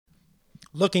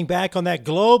Looking back on that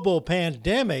global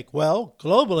pandemic, well,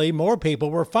 globally, more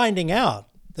people were finding out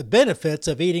the benefits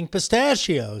of eating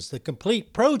pistachios, the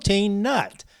complete protein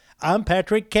nut. I'm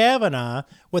Patrick Cavanaugh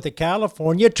with the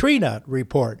California Tree Nut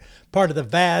Report, part of the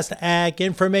vast Ag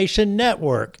Information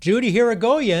Network. Judy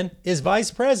Hirigoyen is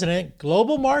Vice President,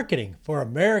 Global Marketing for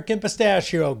American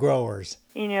Pistachio Growers.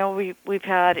 You know, we've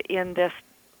had in this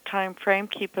time frame,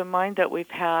 keep in mind that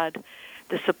we've had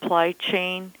the supply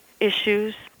chain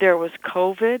issues. There was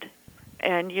COVID,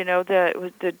 and you know,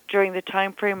 during the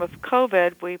time frame of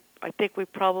COVID, I think we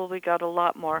probably got a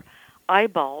lot more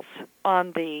eyeballs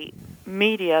on the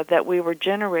media that we were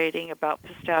generating about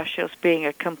pistachios being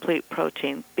a complete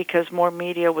protein because more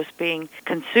media was being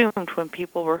consumed when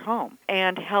people were home.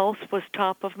 And health was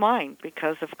top of mind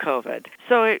because of COVID.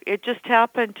 So it just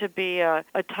happened to be a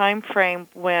time frame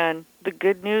when the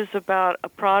good news about a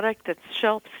product that's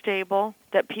shelf stable,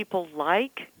 that people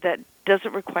like, that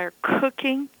doesn't require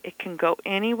cooking, it can go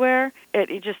anywhere.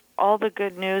 It just, all the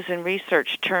good news and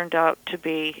research turned out to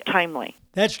be timely.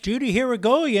 That's Judy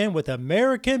Hirigoyen with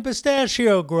American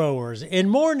Pistachio Growers. In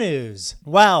more news,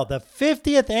 wow, the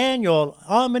 50th Annual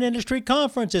Almond Industry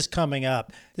Conference is coming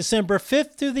up, December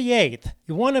 5th through the 8th.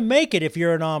 You want to make it if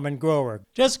you're an almond grower.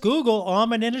 Just Google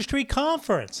Almond Industry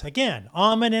Conference. Again,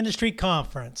 Almond Industry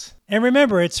Conference. And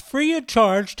remember, it's free of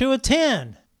charge to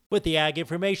attend. With the Ag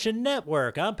Information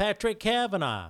Network, I'm Patrick Cavanaugh.